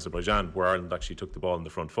Qatar and Azerbaijan, where Ireland actually took the ball in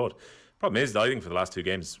the front foot. Problem is, I think for the last two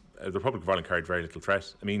games, the Republic of Ireland carried very little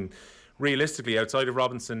threat. I mean, realistically, outside of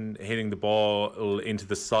Robinson hitting the ball into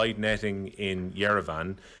the side netting in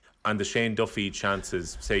Yerevan, and the Shane Duffy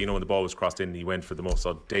chances, say, when the ball was crossed in, he went for the most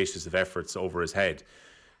audacious of efforts over his head.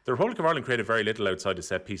 The Republic of Ireland created very little outside of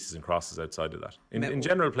set pieces and crosses outside of that. In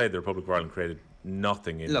general play, the Republic of Ireland created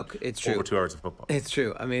nothing in It's true. over 2 hours of football. It's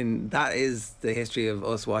true. I mean, that is the history of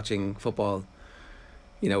us watching football.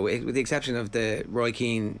 With the exception of the Roy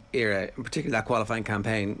Keane era, in particular that qualifying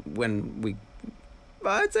campaign, when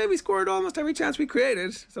I'd say we scored almost every chance we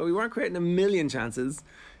created. So we weren't creating a million chances.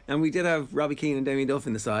 And we did have Robbie Keane and Damien Duff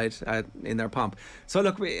in the side in their pomp. So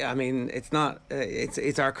look, it's not.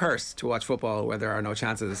 It's our curse to watch football where there are no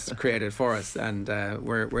chances created for us, and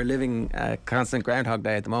we're living a constant Groundhog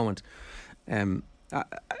Day at the moment.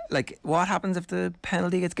 What happens if the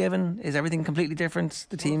penalty gets given? Is everything completely different?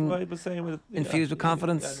 The team I was saying infused with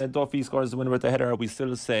confidence. And Duffy scores the winner with the header. Are we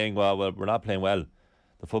still saying, well, we're not playing well?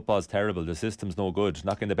 The football's terrible. The system's no good.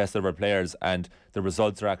 Not getting the best of our players, and the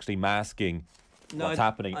results are actually masking what's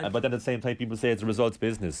happening. But then at the same time, people say it's a results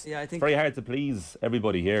business. Yeah, I think it's very hard to please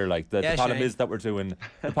everybody here. Like the problem Shane. is that we're doing.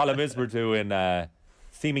 The problem is we're doing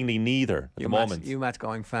seemingly neither at the moment. You match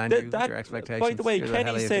going fan. With your expectations. By the way, You're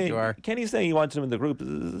the Kenny's saying he wanted him in the group.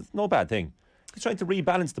 It's no bad thing. He's trying to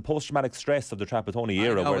rebalance the post-traumatic stress of the Trapattoni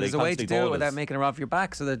era, where there's they a way to constantly do it goal without us. making it off your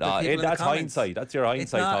back, so that the people in the that's comments, hindsight. That's your hindsight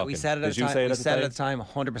it's not, talking. We said it Did at the you time. say it We at the said it time? at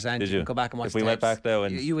the time, 100%. Did You you? can go back and watch If we the went tapes. back now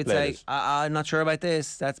and you would played say, it. I'm not sure about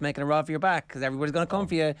this. That's making it rough for your back because everybody's going to come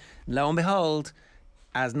for you. Lo and behold,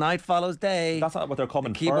 as night follows day, That's not what they're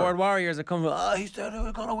coming the keyboard for. warriors are coming. He said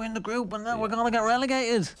we're going to win the group and then we're going to get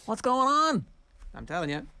relegated. What's going on? I'm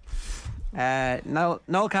telling you.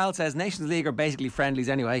 Noel Cal says Nations League are basically friendlies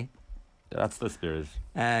anyway. That's the spirit.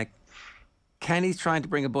 Kenny's trying to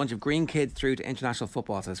bring a bunch of green kids through to international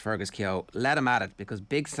football, says Fergus Keogh. Let him at it, because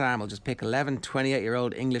Big Sam will just pick 11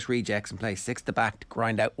 28-year-old English rejects and play 6 to back to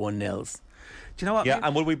grind out 1-0s. Do you know what? Yeah,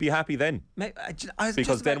 and will we be happy then?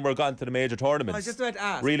 Because then we're gone to the major tournaments. I was just about to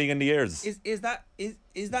ask. Reeling in the ears. Is that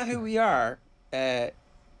who we are?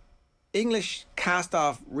 English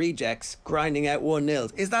cast-off rejects grinding out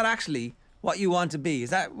 1-0s. Is that actually what you want to be? Is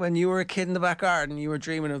that when you were a kid in the back garden you were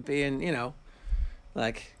dreaming of being,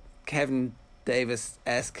 like Kevin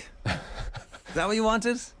Davis-esque? Is that what you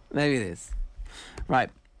wanted? Maybe it is. Right.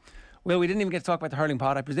 Well, we didn't even get to talk about the hurling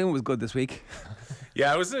pod. I presume it was good this week.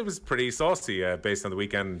 Yeah, it was pretty saucy based on the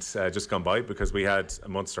weekend just gone by, because we had a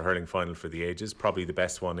Munster hurling final for the ages, probably the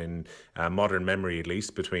best one in modern memory, at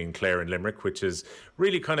least, between Clare and Limerick, which has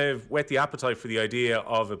really kind of whet the appetite for the idea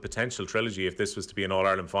of a potential trilogy if this was to be an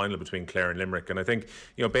All-Ireland final between Clare and Limerick. And I think,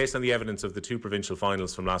 based on the evidence of the 2 provincial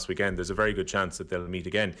finals from last weekend, there's a very good chance that they'll meet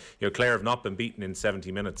again. Clare have not been beaten in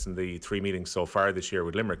 70 minutes in the 3 meetings so far this year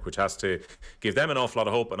with Limerick, which has to give them an awful lot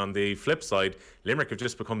of hope. And on the flip side, Limerick have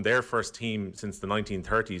just become their first team since the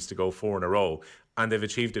 1930s to go 4 in a row. And they've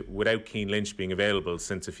achieved it without Keane Lynch being available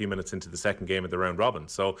since a few minutes into the second game of the round robin.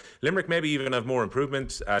 So Limerick maybe even have more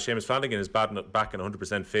improvement. Seamus Flanagan is back and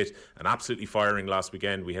 100% fit and absolutely firing last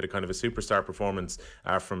weekend. We had a kind of a superstar performance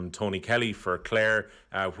from Tony Kelly for Clare,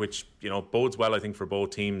 which bodes well, I think, for both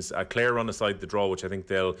teams. Clare run aside the draw, which I think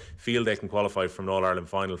they'll feel they can qualify from an All-Ireland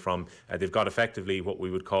final from. They've got effectively what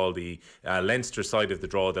we would call the Leinster side of the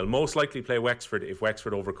draw. They'll most likely play Wexford if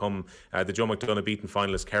Wexford overcome the Joe McDonagh beaten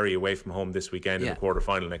finalist Kerry away from home this weekend in the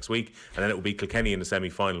quarter-final next week. And then it will be Kilkenny in the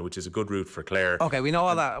semi-final, which is a good route for Clare. Okay, we know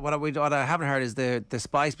all that. What I haven't heard is the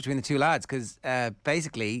spice between the two lads, because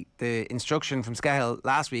basically the instruction from Scahill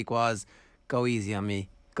last week was go easy on me,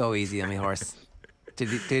 horse. Did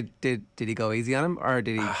he go easy on him, or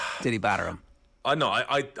did he batter him? No,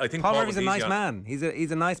 I think Paul Murphy's a nice man. He's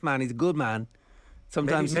a nice man. He's a good man.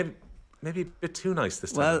 Sometimes maybe a bit too nice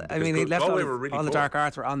this time. Well, I mean, he left all really the dark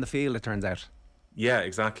arts were on the field, it turns out. Yeah,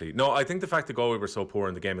 exactly. No, I think the fact that Galway were so poor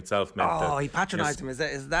in the game itself meant that... Oh, he patronised him. Is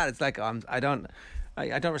that? It's like I don't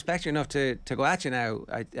respect you enough to go at you now.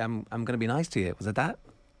 I'm going to be nice to you. Was it that?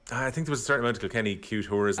 I think there was a certain amount of Kilkenny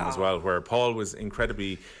cute-tourism as well, where Paul was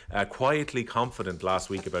incredibly quietly confident last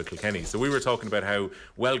week about Kilkenny. So we were talking about how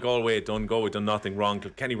well Galway had done nothing wrong.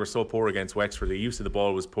 Kilkenny were so poor against Wexford. The use of the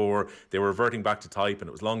ball was poor. They were reverting back to type, and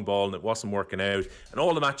it was long ball, and it wasn't working out. And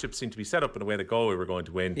all the matchups seemed to be set up in a way that Galway were going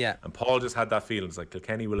to win. Yeah. And Paul just had that feeling. It's like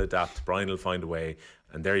Kilkenny will adapt. Brian will find a way.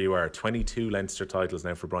 And there you are, 22 Leinster titles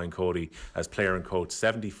now for Brian Cody as player and coach,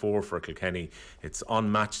 74 for Kilkenny. It's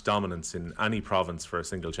unmatched dominance in any province for a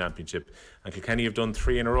single championship. And Kilkenny have done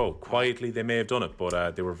 3 in a row. Quietly, they may have done it,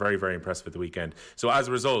 but they were very, very impressive at the weekend. So as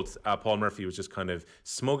a result, Paul Murphy was just kind of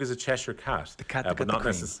smug as a Cheshire cat. The cat that but got not the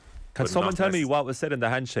necessarily. Can someone tell me what was said in the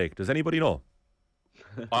handshake? Does anybody know?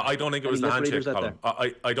 I don't think it was the handshake, Colin.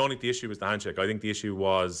 there? I don't think the issue was the handshake. I think the issue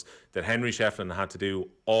was that Henry Shefflin had to do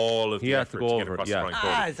all of the effort to get across to Brian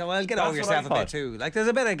Cody. So well, get over yourself a bit too. Like there's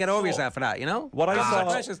a bit of get over yourself for that, you know. What I saw,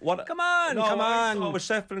 come on. I saw was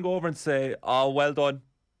Shefflin go over and say, "Oh, well done,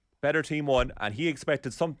 better team won," and he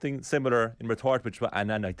expected something similar in retort, and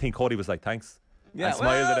then I think Cody was like, "Thanks." And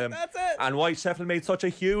smiled at him. That's it. And White Shefflin made such a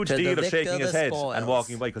huge deal of shaking his head and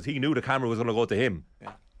walking by because he knew the camera was going to go to him.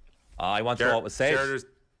 Yeah. I want to know what was said.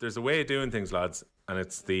 There's a way of doing things, lads, and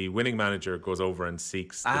it's the winning manager goes over and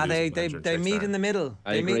seeks. The they meet in the middle.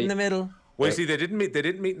 They meet in the middle. Well, you see, they didn't meet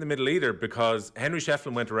in the middle either because Henry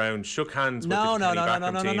Shefflin went around, shook hands with the Kilkenny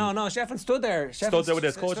backroom team. No. Shefflin stood there. Stood there with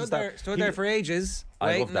his coach and stuff. Stood there for ages,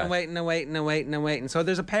 waiting. So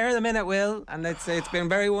there's a pair of them in it, Will, and it's been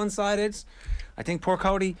very one-sided. I think poor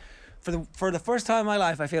Cody, for the first time in my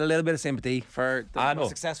life, I feel a little bit of sympathy for the most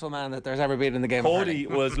successful man that there's ever been in the game. Cody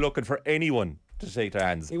was looking for anyone to shake their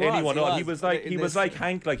hands. He was like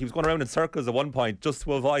Hank, like he was going around in circles at one point just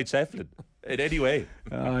to avoid Shefflin in any way.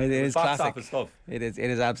 It is box classic office stuff. It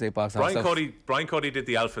is absolute box office stuff. Brian Cody did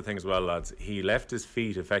the alpha thing as well, lads. He left his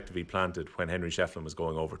feet effectively planted when Henry Shefflin was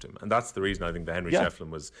going over to him, and that's the reason I think that Henry Shefflin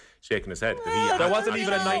was shaking his head. There wasn't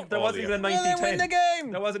even a 90-10. Win the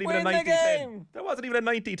game. There wasn't even a 90-10. There wasn't even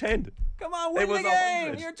a 90-10. Come on, win the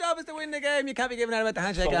game. Your job is to win the game. You can't be giving out about the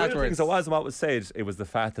handshake afterwards. One of the things that was what was said, it was the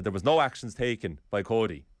fact that there was no actions taken by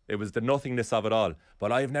Cody. It was the nothingness of it all.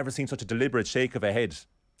 But I've never seen such a deliberate shake of a head.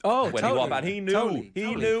 Oh, when totally.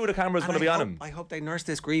 He knew the camera was going to be on him. I hope they nurse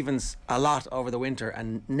this grievance a lot over the winter,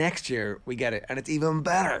 and next year we get it, and it's even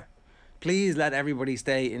better. Please let everybody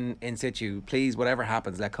stay in situ. Please, whatever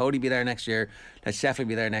happens, let Cody be there next year, let Shefflin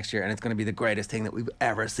be there next year, and it's going to be the greatest thing that we've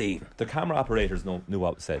ever seen. The camera operators knew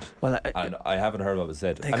what was said. Well, and I haven't heard what was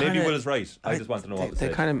said. And maybe Will is right. I just want to know what was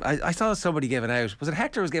said. I saw somebody giving out. Was it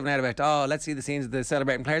Hector was giving out about? Let's see the scenes of the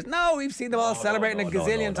celebrating players. No, we've seen them all celebrating a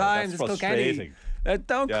gazillion times. That's frustrating.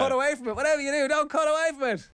 Don't cut away from it. Whatever you do, don't cut away from it.